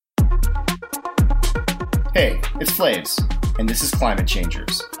Hey, it's Flaves, and this is Climate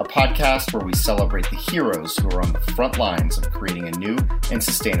Changers, a podcast where we celebrate the heroes who are on the front lines of creating a new and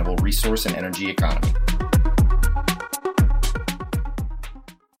sustainable resource and energy economy.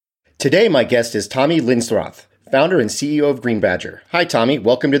 Today, my guest is Tommy Linstroth, founder and CEO of Green Badger. Hi, Tommy.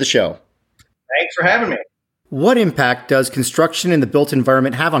 Welcome to the show. Thanks for having me. What impact does construction in the built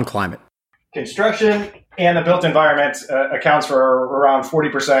environment have on climate? Construction and the built environment accounts for around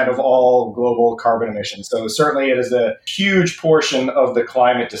 40% of all global carbon emissions. So certainly it is a huge portion of the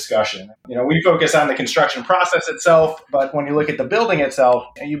climate discussion. We focus on the construction process itself, but when you look at the building itself,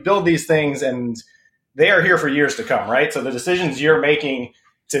 you build these things and they are here for years to come, right? So the decisions you're making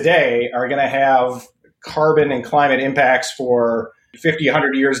today are going to have carbon and climate impacts for 50,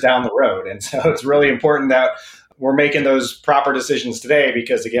 100 years down the road. And so it's really important that we're making those proper decisions today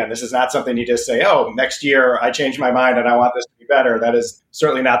because, again, this is not something you just say, oh, next year I changed my mind and I want this to be better. That is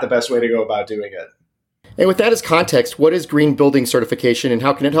certainly not the best way to go about doing it. And with that as context, what is green building certification and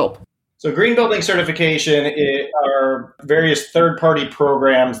how can it help? So green building certification are various third-party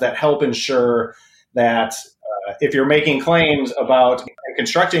programs that help ensure that if you're making claims about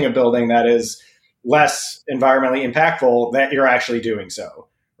constructing a building that is less environmentally impactful, that you're actually doing so.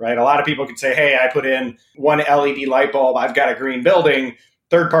 Right? A lot of people could say, hey, I put in one LED light bulb, I've got a green building.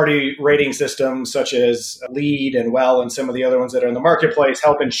 Third-party rating systems such as LEED and WELL and some of the other ones that are in the marketplace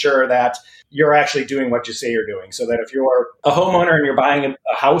help ensure that you're actually doing what you say you're doing. So that if you're a homeowner and you're buying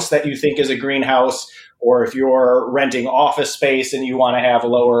a house that you think is a greenhouse, or if you're renting office space and you want to have a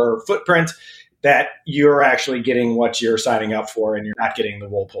lower footprint, that you're actually getting what you're signing up for and you're not getting the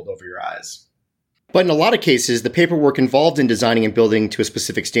wool pulled over your eyes. But in a lot of cases, the paperwork involved in designing and building to a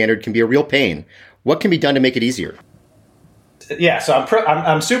specific standard can be a real pain. What can be done to make it easier? Yeah, so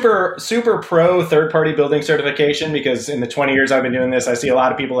I'm super pro third-party building certification because in the 20 years I've been doing this, I see a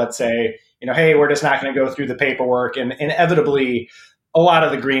lot of people that say, hey, we're just not going to go through the paperwork. And inevitably, a lot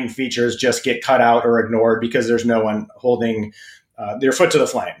of the green features just get cut out or ignored because there's no one holding their foot to the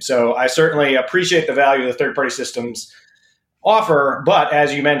flame. So I certainly appreciate the value of the third-party systems offer, but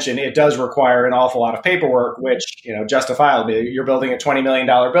as you mentioned, it does require an awful lot of paperwork, which, justifiably, you're building a $20 million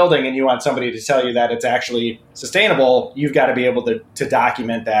building and you want somebody to tell you that it's actually sustainable, you've got to be able to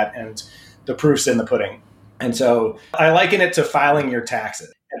document that, and the proof's in the pudding. And so I liken it to filing your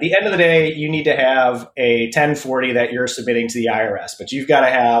taxes. At the end of the day, you need to have a 1040 that you're submitting to the IRS, but you've got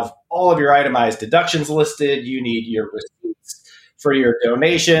to have all of your itemized deductions listed. You need your receipts for your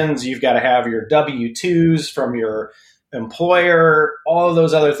donations. You've got to have your W-2s from your employer, all of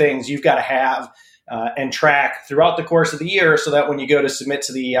those other things you've got to have and track throughout the course of the year so that when you go to submit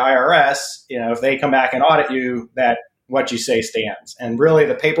to the IRS, if they come back and audit you, that what you say stands. And really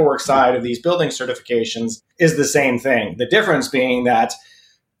the paperwork side of these building certifications is the same thing. The difference being that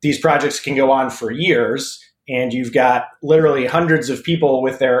these projects can go on for years and you've got literally hundreds of people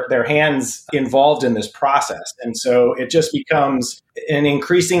with their hands involved in this process. And so it just becomes an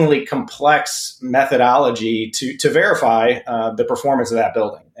increasingly complex methodology to verify the performance of that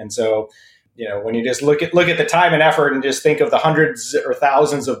building. And so, when you just look at the time and effort and just think of the hundreds or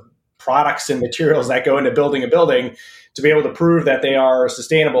thousands of products and materials that go into building a building, to be able to prove that they are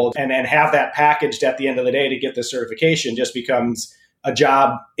sustainable and have that packaged at the end of the day to get the certification just becomes a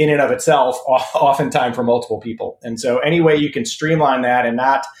job in and of itself, oftentimes for multiple people. And so any way you can streamline that and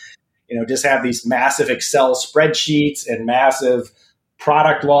not, just have these massive Excel spreadsheets and massive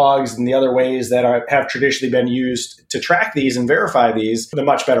product logs and the other ways that have traditionally been used to track these and verify these, the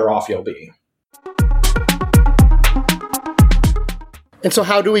much better off you'll be. And so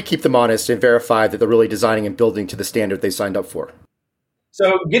how do we keep them honest and verify that they're really designing and building to the standard they signed up for?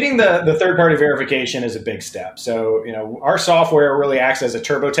 So getting the third-party verification is a big step. So, our software really acts as a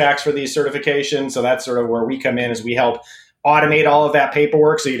TurboTax for these certifications. So that's sort of where we come in, is we help automate all of that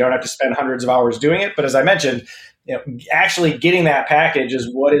paperwork so you don't have to spend hundreds of hours doing it. But as I mentioned, actually getting that package is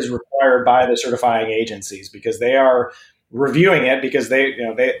what is required by the certifying agencies because they are reviewing it because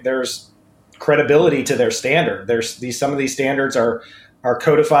there's credibility to their standard. Some of these standards are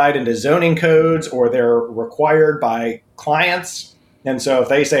codified into zoning codes or they're required by clients. And so if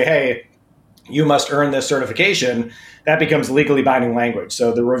they say, hey, you must earn this certification, that becomes legally binding language.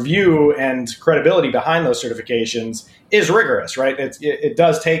 So the review and credibility behind those certifications is rigorous, right? It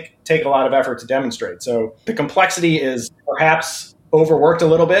does take a lot of effort to demonstrate. So the complexity is perhaps overworked a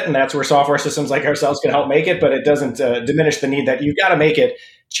little bit, and that's where software systems like ourselves can help make it, but it doesn't diminish the need that you've got to make it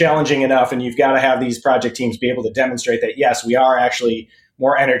challenging enough, and you've got to have these project teams be able to demonstrate that, yes, we are actually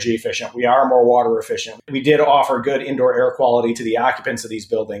more energy efficient. We are more water efficient. We did offer good indoor air quality to the occupants of these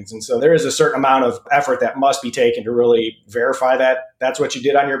buildings. And so there is a certain amount of effort that must be taken to really verify that that's what you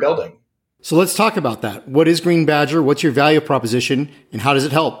did on your building. So let's talk about that. What is Green Badger? What's your value proposition and how does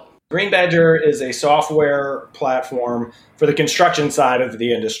it help? Green Badger is a software platform for the construction side of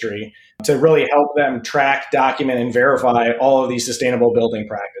the industry to really help them track, document, and verify all of these sustainable building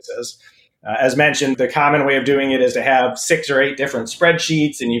practices. As mentioned, the common way of doing it is to have 6 or 8 different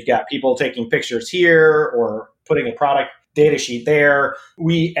spreadsheets, and you've got people taking pictures here or putting a product data sheet there.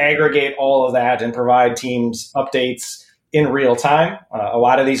 We aggregate all of that and provide teams updates in real time. A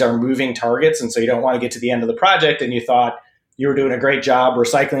lot of these are moving targets, and so you don't want to get to the end of the project and you thought you were doing a great job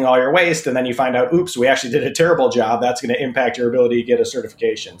recycling all your waste, and then you find out, oops, we actually did a terrible job. That's going to impact your ability to get a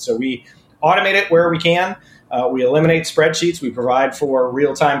certification. So we automate it where we can. We eliminate spreadsheets. We provide for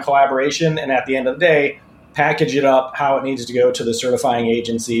real-time collaboration, and at the end of the day, package it up how it needs to go to the certifying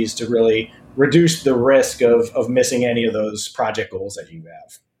agencies to really reduce the risk of missing any of those project goals that you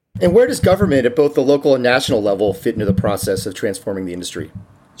have. And where does government at both the local and national level fit into the process of transforming the industry?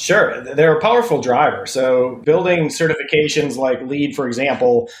 Sure. They're a powerful driver. So building certifications like LEED, for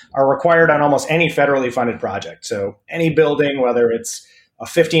example, are required on almost any federally funded project. So any building, whether it's a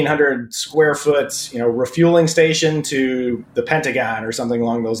 1,500 square foot, refueling station to the Pentagon or something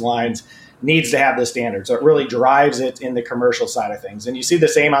along those lines, needs to have this standard. So it really drives it in the commercial side of things. And you see the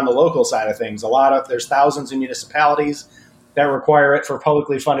same on the local side of things. There's thousands of municipalities that require it for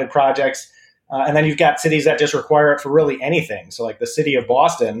publicly funded projects. And then you've got cities that just require it for really anything. So like the city of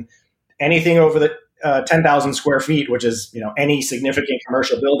Boston, anything over the 10,000 square feet, which is any significant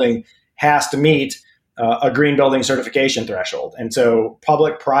commercial building, has to meet a green building certification threshold. And so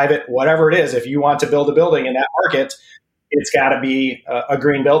public, private, whatever it is, if you want to build a building in that market, it's got to be a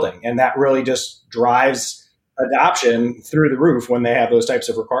green building. And that really just drives adoption through the roof when they have those types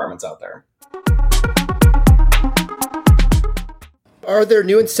of requirements out there. Are there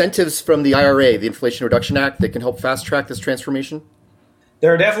new incentives from the IRA, the Inflation Reduction Act, that can help fast track this transformation?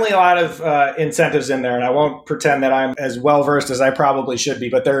 There are definitely a lot of incentives in there, and I won't pretend that I'm as well-versed as I probably should be,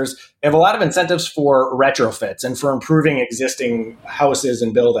 but they have a lot of incentives for retrofits and for improving existing houses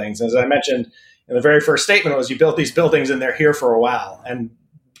and buildings. As I mentioned, the very first statement was you built these buildings and they're here for a while. And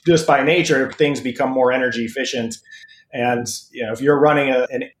just by nature, things become more energy efficient. And if you're running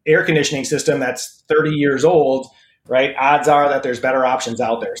an air conditioning system that's 30 years old, right, odds are that there's better options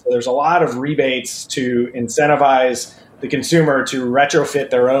out there. So there's a lot of rebates to incentivize the consumer to retrofit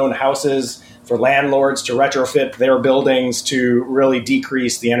their own houses, for landlords to retrofit their buildings to really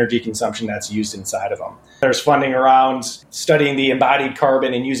decrease the energy consumption that's used inside of them. There's funding around studying the embodied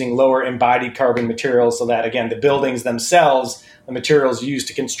carbon and using lower embodied carbon materials so that, again, the buildings themselves, the materials used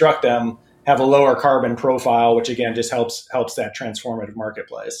to construct them, have a lower carbon profile, which, again, just helps that transformative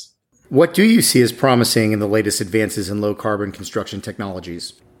marketplace. What do you see as promising in the latest advances in low carbon construction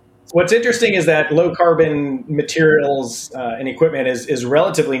technologies? What's interesting is that low carbon materials and equipment is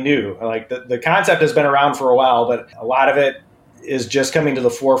relatively new. Like the concept has been around for a while, but a lot of it is just coming to the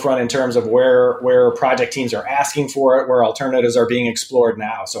forefront in terms of where project teams are asking for it, where alternatives are being explored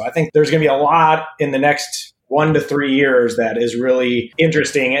now. So I think there's going to be a lot in the next 1 to 3 years that is really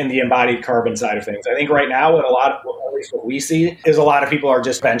interesting in the embodied carbon side of things. I think right now, at least what we see is a lot of people are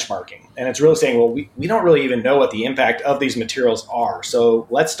just benchmarking. And it's really saying, well, we don't really even know what the impact of these materials are. So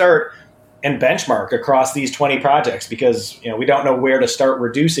let's start and benchmark across these 20 projects because we don't know where to start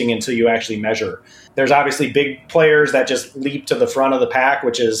reducing until you actually measure. There's obviously big players that just leap to the front of the pack,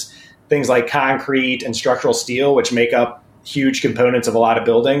 which is things like concrete and structural steel, which make up huge components of a lot of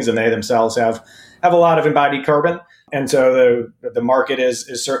buildings, and they themselves have a lot of embodied carbon. And so the market is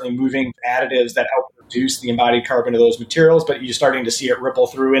certainly moving additives that help reduce the embodied carbon of those materials, but you're starting to see it ripple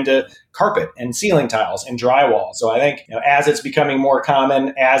through into carpet and ceiling tiles and drywall. So I think as it's becoming more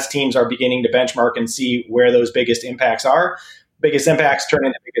common, as teams are beginning to benchmark and see where those biggest impacts are, biggest impacts turn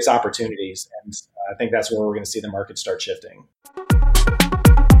into biggest opportunities. And I think that's where we're going to see the market start shifting.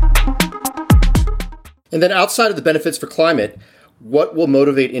 And then outside of the benefits for climate, what will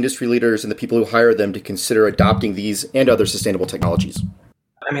motivate industry leaders and the people who hire them to consider adopting these and other sustainable technologies?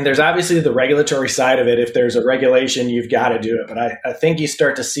 I mean, there's obviously the regulatory side of it. If there's a regulation, you've got to do it. But I think you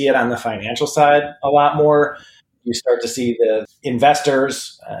start to see it on the financial side a lot more. You start to see the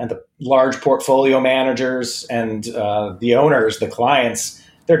investors and the large portfolio managers and the owners, the clients,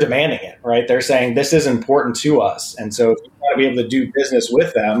 they're demanding it, right? They're saying this is important to us. And so if you want to be able to do business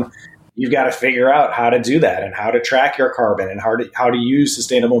with them, you've got to figure out how to do that and how to track your carbon and how to use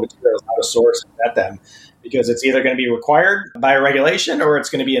sustainable materials, how to source and vet them. Because it's either going to be required by a regulation or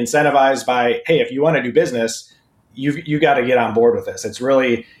it's going to be incentivized by, hey, if you want to do business, you got to get on board with this. It's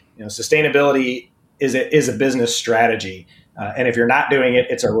really, sustainability is a business strategy. And if you're not doing it,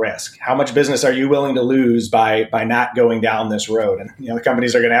 it's a risk. How much business are you willing to lose by not going down this road? And the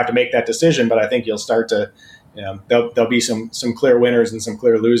companies are going to have to make that decision. But I think you'll start to, there'll be some clear winners and some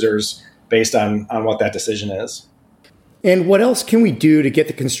clear losers based on what that decision is. And what else can we do to get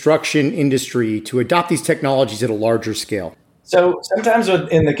the construction industry to adopt these technologies at a larger scale? So sometimes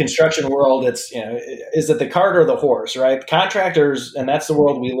in the construction world, it's, is it the cart or the horse, right? Contractors, and that's the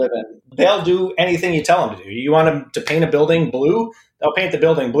world we live in, they'll do anything you tell them to do. You want them to paint a building blue, they'll paint the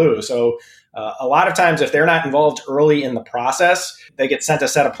building blue. So a lot of times if they're not involved early in the process, they get sent a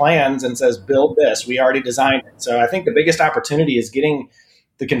set of plans and says, build this, we already designed it. So I think the biggest opportunity is getting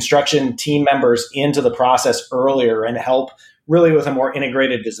the construction team members into the process earlier and help really with a more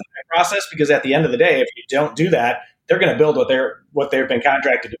integrated design process. Because at the end of the day, if you don't do that, they're going to build what they've been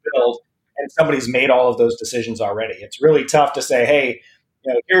contracted to build, and somebody's made all of those decisions already. It's really tough to say, hey,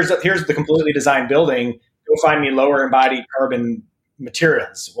 here's the completely designed building. Go find me lower embodied carbon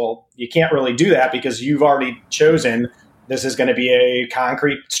materials. Well, you can't really do that because you've already chosen this is going to be a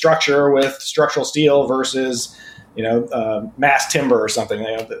concrete structure with structural steel versus mass timber or something.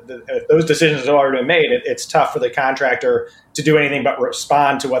 If those decisions have already been made, it's tough for the contractor to do anything but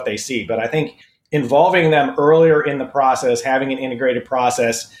respond to what they see. But I think involving them earlier in the process, having an integrated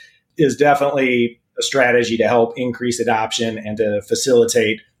process is definitely a strategy to help increase adoption and to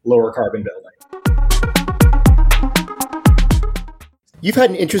facilitate lower carbon building. You've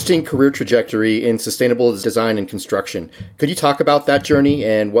had an interesting career trajectory in sustainable design and construction. Could you talk about that journey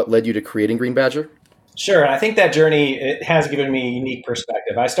and what led you to creating Green Badger? Sure. And I think that journey, it has given me a unique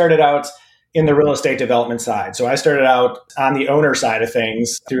perspective. I started out in the real estate development side. So I started out on the owner side of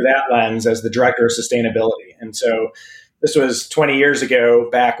things through that lens as the director of sustainability. And so this was 20 years ago,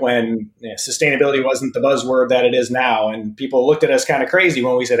 back when sustainability wasn't the buzzword that it is now. And people looked at us kind of crazy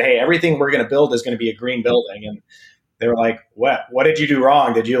when we said, hey, everything we're going to build is going to be a green building. And they were like, what did you do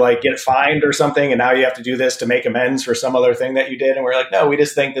wrong? Did you get fined or something? And now you have to do this to make amends for some other thing that you did? And we're like, no, we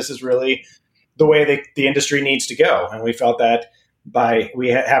just think this is really the way the industry needs to go. And we felt that we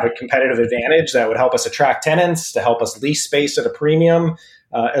have a competitive advantage that would help us attract tenants, to help us lease space at a premium,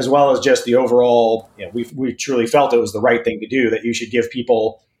 as well as just the overall, we truly felt it was the right thing to do, that you should give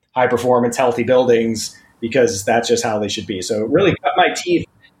people high performance, healthy buildings because that's just how they should be. So it really cut my teeth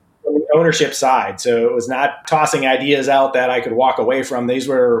from the ownership side. So it was not tossing ideas out that I could walk away from.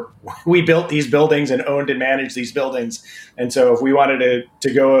 We built these buildings and owned and managed these buildings. And so if we wanted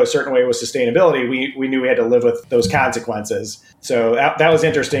to go a certain way with sustainability, we knew we had to live with those consequences. So that was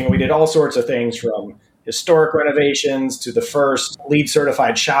interesting. We did all sorts of things, from historic renovations to the first LEED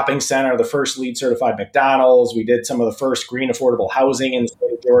certified shopping center, the first LEED certified McDonald's. We did some of the first green affordable housing in the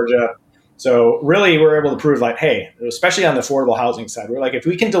state of Georgia. So really, we're able to prove hey, especially on the affordable housing side, we're like, if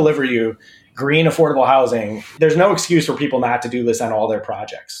we can deliver you green affordable housing, there's no excuse for people not to do this on all their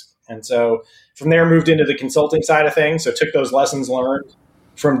projects. And so from there, moved into the consulting side of things. So took those lessons learned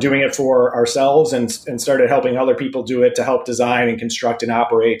from doing it for ourselves and started helping other people do it to help design and construct and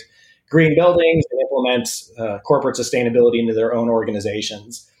operate green buildings and implement corporate sustainability into their own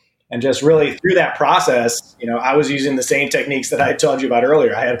organizations. And just really through that process, I was using the same techniques that I told you about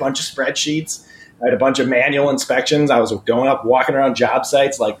earlier. I had a bunch of spreadsheets. I had a bunch of manual inspections. I was going up, walking around job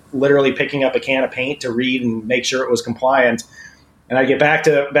sites, literally picking up a can of paint to read and make sure it was compliant. And I get back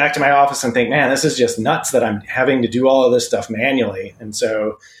to my office and think, man, this is just nuts that I'm having to do all of this stuff manually. And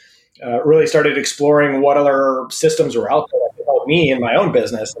so really started exploring what other systems were out there that could help me in my own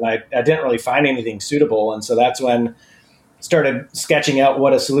business. And I didn't really find anything suitable. And so that's when started sketching out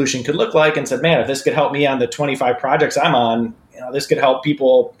what a solution could look like and said, man, if this could help me on the 25 projects I'm on, this could help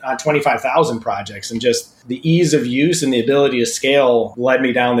people on 25,000 projects. And just the ease of use and the ability to scale led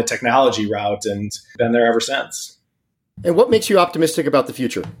me down the technology route, and been there ever since. And what makes you optimistic about the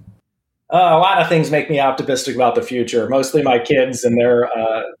future? A lot of things make me optimistic about the future, mostly my kids and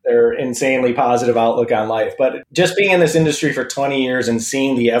their insanely positive outlook on life. But just being in this industry for 20 years and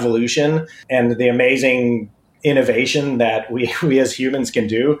seeing the evolution and the amazing innovation that we as humans can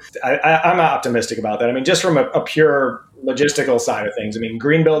do, I'm optimistic about that. I mean, just from a pure logistical side of things,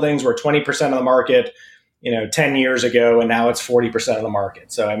 green buildings were 20% of the market, 10 years ago, and now it's 40% of the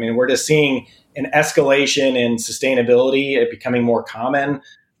market. So, we're just seeing an escalation in sustainability, it becoming more common,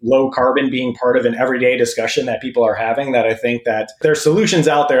 low carbon being part of an everyday discussion that people are having, that I think that there's solutions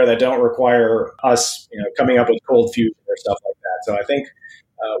out there that don't require us, coming up with cold fusion or stuff like that. So I think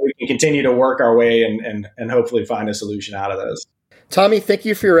we can continue to work our way and hopefully find a solution out of those. Tommy, thank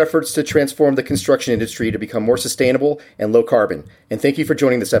you for your efforts to transform the construction industry to become more sustainable and low carbon. And thank you for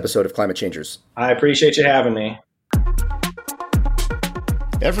joining this episode of Climate Changers. I appreciate you having me.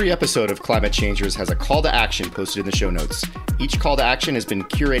 Every episode of Climate Changers has a call to action posted in the show notes. Each call to action has been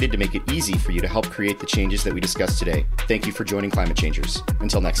curated to make it easy for you to help create the changes that we discussed today. Thank you for joining Climate Changers.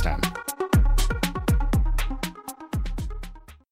 Until next time.